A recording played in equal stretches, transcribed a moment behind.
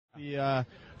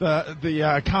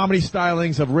The comedy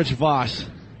stylings of Rich Voss.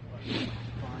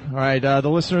 All right, the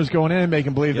listeners going in,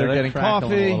 making believe they're getting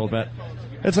coffee. A little bit.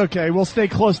 It's okay. We'll stay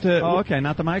close to. Oh, okay.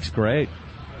 Not the mic's great.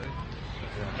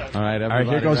 All right,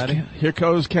 everybody. All right, ready? Here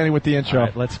goes Kenny with the intro. All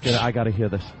right, let's get. I got to hear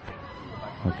this.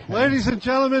 Okay. Ladies and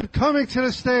gentlemen, coming to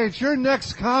the stage, your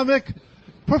next comic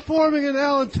performing in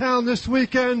Allentown this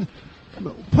weekend.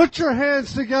 Put your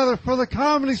hands together for the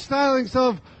comedy stylings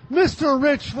of Mr.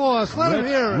 Rich Voss. Let him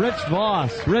hear it. Rich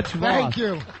Voss. Thank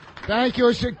you.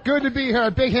 It's good to be here.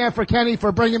 A big hand for Kenny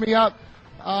for bringing me up.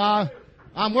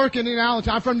 I'm working in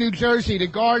Allentown. I'm from New Jersey, the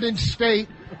Garden State,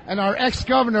 and our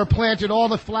ex-governor planted all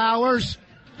the flowers.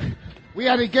 We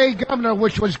had a gay governor,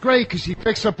 which was great because he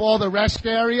fixed up all the rest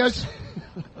areas.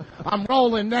 I'm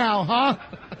rolling now, huh?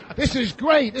 This is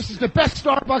great. This is the best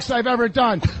Starbucks I've ever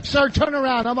done. Sir, turn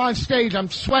around. I'm on stage. I'm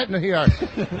sweating here.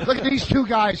 Look at these two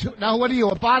guys. Now, what are you,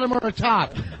 a bottom or a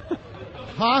top?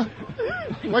 Huh?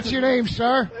 What's your name,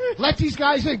 sir? Let these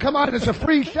guys in. Come on, it's a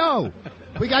free show.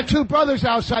 We got two brothers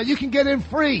outside. You can get in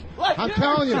free. I'm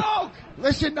telling you.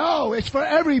 Listen, no, it's for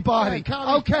everybody.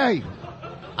 Okay.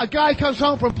 A guy comes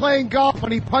home from playing golf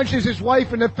and he punches his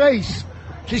wife in the face.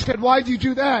 She said, why'd you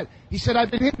do that? He said,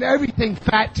 I've been hitting everything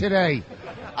fat today.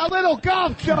 A little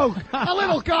golf joke. A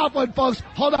little golf one, folks.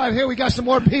 Hold on, here we got some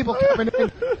more people coming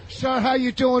in. Sir, how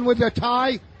you doing with the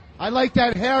tie? I like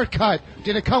that haircut.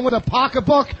 Did it come with a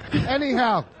pocketbook?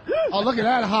 Anyhow. Oh, look at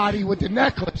that hottie with the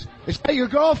necklace. Is that your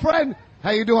girlfriend?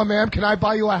 How you doing, ma'am? Can I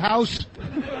buy you a house?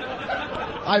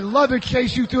 I'd love to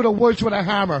chase you through the woods with a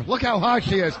hammer. Look how hot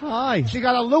she is. Hi. She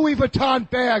got a Louis Vuitton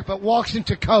bag but walks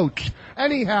into Coach.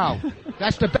 Anyhow,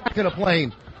 that's the back of the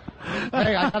plane.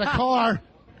 Hey, I got a car.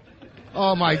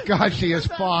 Oh, my God, she is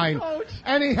fine.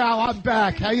 Anyhow, I'm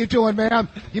back. How you doing, ma'am?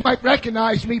 You might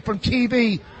recognize me from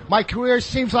TV. My career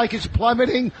seems like it's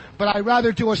plummeting, but I'd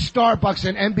rather do a Starbucks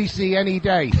than NBC any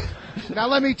day. Now,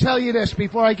 let me tell you this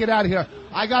before I get out of here.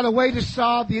 I got a way to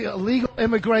solve the illegal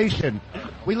immigration.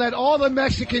 We let all the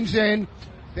Mexicans in.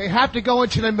 They have to go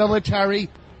into the military.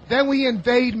 Then we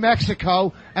invade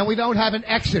Mexico, and we don't have an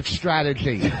exit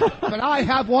strategy. But I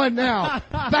have one now.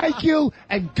 Thank you,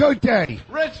 and good day.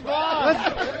 Rich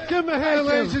Voss. Give him a hand,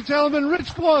 ladies and gentlemen.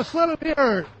 Rich Voss, let him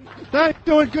hear it. Thank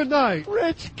you, and good night.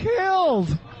 Rich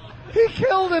killed. He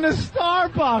killed in a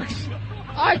Starbucks.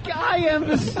 I am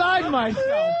beside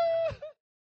myself.